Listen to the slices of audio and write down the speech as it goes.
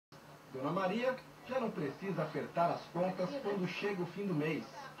Dona Maria já não precisa apertar as contas quando chega o fim do mês.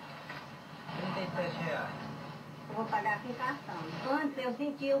 R$ 37. Eu vou pagar com cartão. Antes eu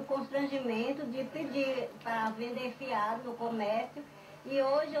sentia o constrangimento de pedir para vender fiado no comércio e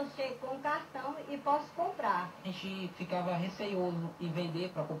hoje eu chego com cartão e posso comprar. A gente ficava receoso em vender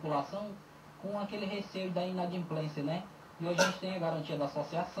para a população com aquele receio da inadimplência, né? E hoje a gente tem a garantia da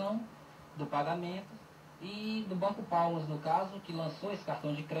associação, do pagamento e do Banco Palmas, no caso, que lançou esse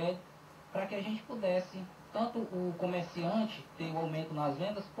cartão de crédito para que a gente pudesse, tanto o comerciante ter o aumento nas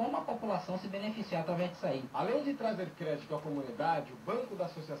vendas, como a população se beneficiar através disso aí. Além de trazer crédito à comunidade, o Banco da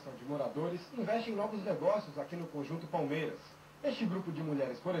Associação de Moradores investe em novos negócios aqui no Conjunto Palmeiras. Este grupo de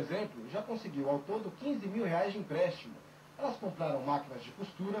mulheres, por exemplo, já conseguiu ao todo R$ 15 mil de empréstimo. Elas compraram máquinas de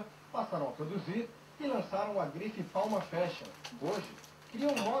costura, passaram a produzir e lançaram a grife Palma Fashion. Hoje,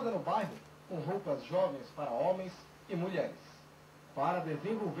 criam moda no bairro, com roupas jovens para homens e mulheres. Para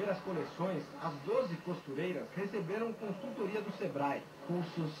desenvolver as coleções, as 12 costureiras receberam consultoria do Sebrae.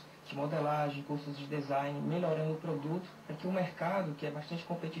 Cursos de modelagem, cursos de design, melhorando o produto, para que o mercado, que é bastante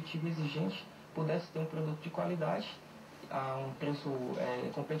competitivo e exigente, pudesse ter um produto de qualidade a um preço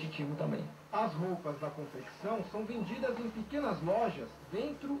competitivo também. As roupas da confecção são vendidas em pequenas lojas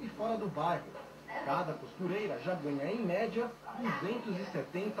dentro e fora do bairro. Cada costureira já ganha, em média,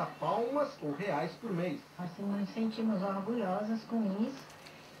 270 palmas ou reais por mês. Nós nos sentimos orgulhosas com isso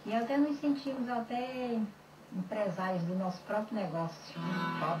e até nos sentimos até empresários do nosso próprio negócio.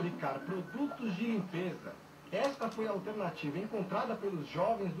 Fabricar produtos de limpeza. Esta foi a alternativa encontrada pelos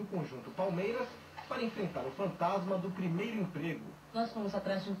jovens do Conjunto Palmeiras para enfrentar o fantasma do primeiro emprego. Nós fomos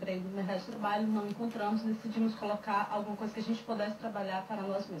atrás de emprego no mercado de trabalho, não encontramos, decidimos colocar alguma coisa que a gente pudesse trabalhar para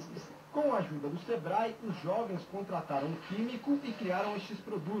nós mesmos. Com a ajuda do Sebrae, os jovens contrataram um químico e criaram estes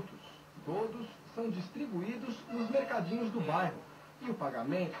produtos. Todos são distribuídos nos mercadinhos do bairro. E o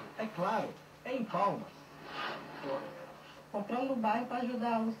pagamento, é claro, é em palmas. Comprando no bairro para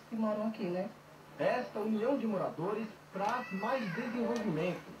ajudar os que moram aqui, né? Esta união de moradores traz mais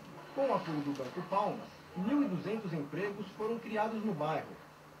desenvolvimento. Com o apoio do Banco Palmas, 1.200 empregos foram criados no bairro.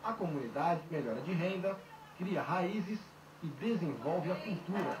 A comunidade melhora de renda, cria raízes e desenvolve a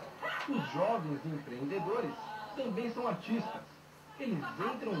cultura. Os jovens empreendedores também são artistas. Eles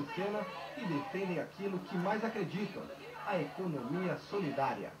entram em cena e defendem aquilo que mais acreditam, a economia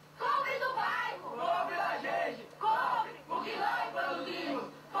solidária. Compre do bairro! Compre da gente! Compre o que nós produzimos!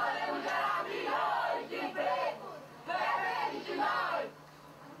 Podemos gerar milhões de empregos! Depende de nós!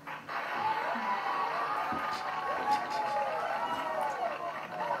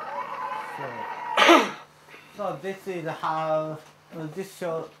 So this is how this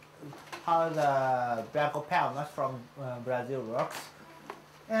shows how the Banco Palmas from Brazil works,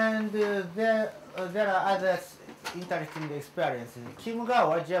 and there are other interesting experiences.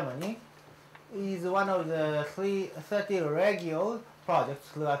 Chiemgauer, Germany, is one of the 30 regional projects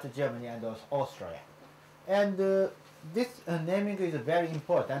throughout Germany and Austria, and this naming is very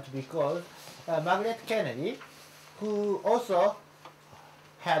important because Margaret Kennedy, who also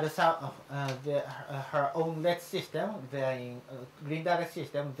had some her own lead system there in green data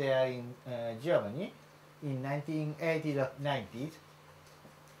system there in Germany in 1980s or 90s,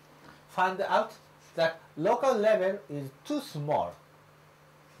 found out that local level is too small.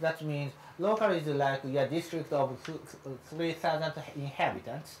 That means local is like a district of 3,000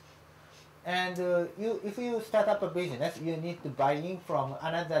 inhabitants, and if you start up a business, you need to buy in from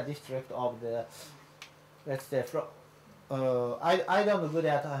another district of the, let's say, from I don't good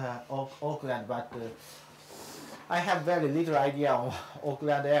at Auckland, but I have very little idea on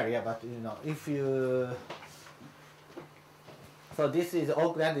Auckland area. But you know, if you so this is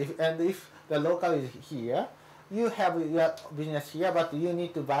Auckland, and if the local is here, you have your business here, but you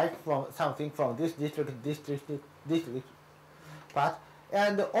need to buy from something from this district part,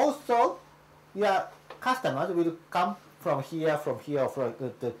 and also your customers will come from here,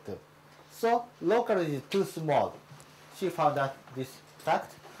 so local is too small. She found out this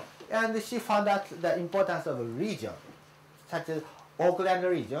fact, and she found out the importance of a region, such as Auckland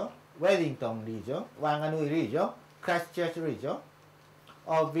region, Wellington region, Wanganui region, Christchurch region,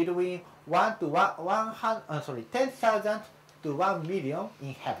 of between 10,000 to 1 million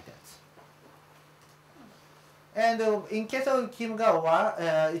inhabitants. And in case of Chiemgauer,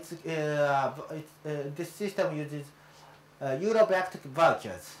 this system uses Euro-backed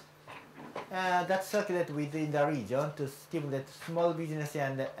vouchers that circulate within the region to stimulate small businesses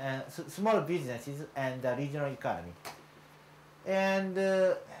and the regional economy. And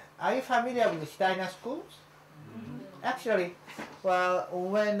are you familiar with Steiner schools? Mm-hmm. Actually, well,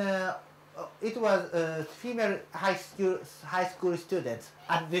 when it was female high school students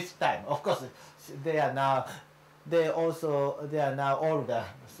at this time. Of course, they are now older,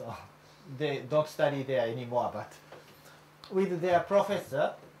 so they don't study there anymore. But with their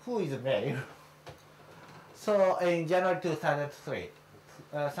professor, who is male. So in January 2003,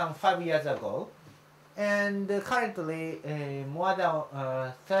 some 5 years ago, and currently more than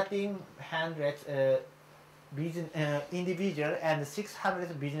 1,300 individual and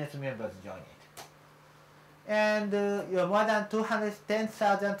 600 business members join it. And more than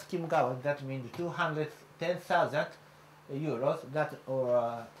 210,000 Kimgawa, that means 210,000 euros, that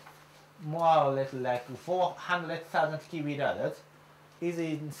or more or less like 400,000 Kiwi dollars is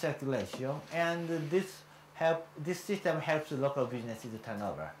in circulation, and this system helps local businesses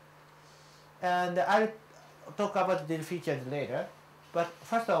turnover. And I'll talk about the features later. But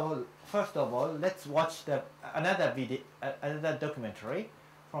first of all, let's watch another documentary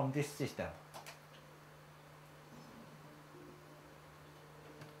from this system.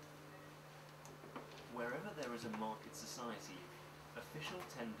 Wherever there is a market society, official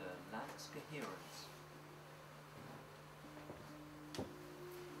tender lacks coherence.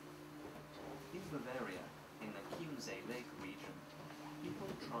 In Bavaria, in the Chiemsee Lake region, people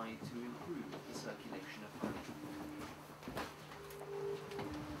try to improve the circulation of money.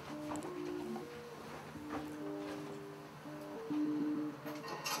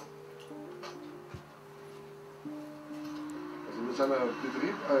 Wir sind ein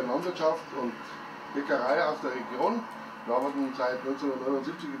Betrieb, eine Landwirtschaft und Bäckerei aus der Region. Wir arbeiten seit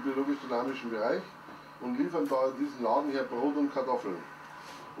 1979 im biologisch-dynamischen Bereich und liefern da in diesen Laden hier Brot und Kartoffeln.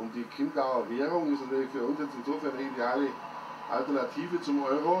 Und die Chiemgauer Währung ist natürlich für uns jetzt insofern eine ideale Alternative zum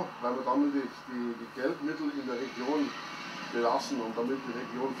Euro, weil wir damit die Geldmittel in der Region belassen und damit die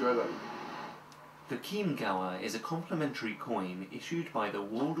Region fördern. The Chiemgauer is a complementary coin issued by the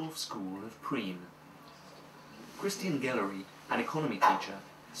Waldorf School of Prien. Christian Gellery, an economy teacher,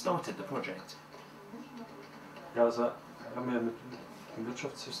 started the project. Ja, also wir haben ja mit dem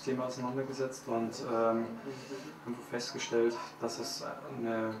Wirtschaftssystem auseinandergesetzt und haben festgestellt, dass es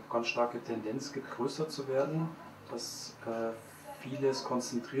eine ganz starke Tendenz gibt, größer zu werden, dass vieles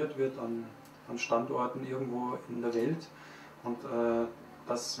konzentriert wird an Standorten irgendwo in der Welt und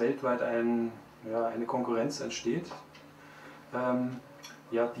dass weltweit eine Konkurrenz entsteht,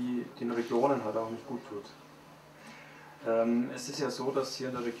 die den Regionen halt auch nicht gut tut. Es ist ja so, dass hier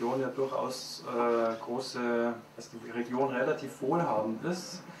in der Region ja durchaus dass die Region relativ wohlhabend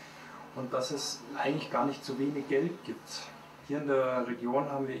ist und dass es eigentlich gar nicht so wenig Geld gibt. Hier in der Region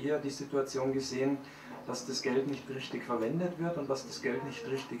haben wir eher die Situation gesehen, dass das Geld nicht richtig verwendet wird und dass das Geld nicht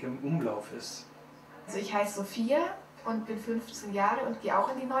richtig im Umlauf ist. Also ich heiße Sophia und bin 15 Jahre und gehe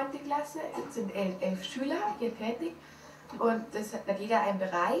auch in die 9. Klasse. Es sind 11 Schüler hier tätig. Und da geht ja ein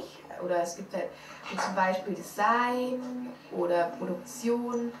Bereich, oder es gibt halt zum Beispiel Design oder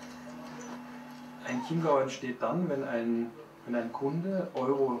Produktion. Ein Chiemgauer entsteht dann, wenn ein Kunde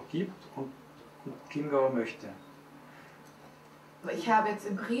Euro gibt und Chiemgauer möchte. Ich habe jetzt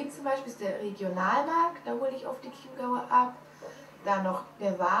in Prien zum Beispiel, ist der Regionalmarkt, da hole ich oft die Chiemgauer ab. Dann noch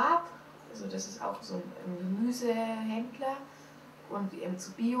der Wab, also das ist auch so ein Gemüsehändler. Und eben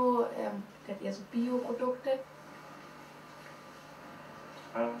zu Bio, der hat eher so Bioprodukte.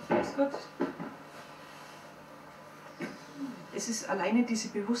 Alles gut. Es ist alleine diese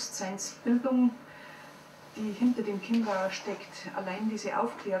Bewusstseinsbildung, die hinter dem Chiemgauer steckt, allein diese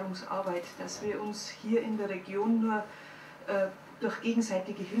Aufklärungsarbeit, dass wir uns hier in der Region nur durch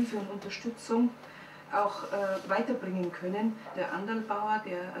gegenseitige Hilfe und Unterstützung auch weiterbringen können. Der Anderlbauer,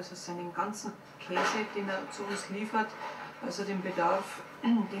 der also seinen ganzen Käse, den er zu uns liefert, also den Bedarf,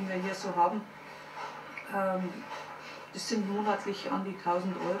 den wir hier so haben, das sind monatlich an die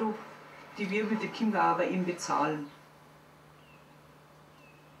 1.000 Euro, die wir mit der Chiemgauer bei ihm bezahlen.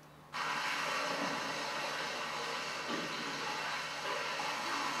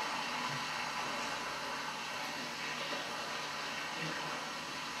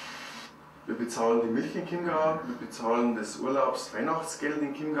 Wir bezahlen die Milch in Chiemgauer, wir bezahlen das Urlaubs-Weihnachtsgeld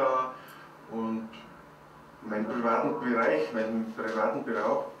in Chiemgauer und meinen privaten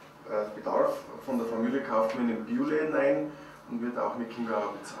Bedarf von der Familie kauft man in den Bioläden ein und wird auch mit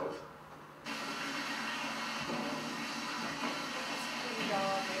Chiemgauer bezahlt.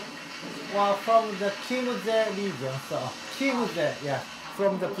 Well, from the Chiemsee region, so Chiemsee, yeah,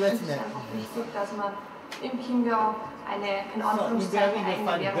 from the platinum. Es ist einfach wichtig, dass man im Chiemgau eine, in Anführungszeichen,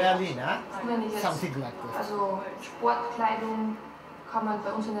 eigene Währung hat. Wenn ich jetzt, also Sportkleidung kann man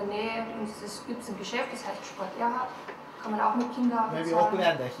bei uns in der Nähe, das gibt es im Geschäft, das heißt Sport Erhard, kann man auch mit Chiemgau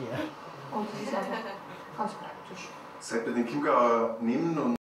bezahlen. Und das ist einfach ganz praktisch. Seit wir den Chiemgauer nehmen und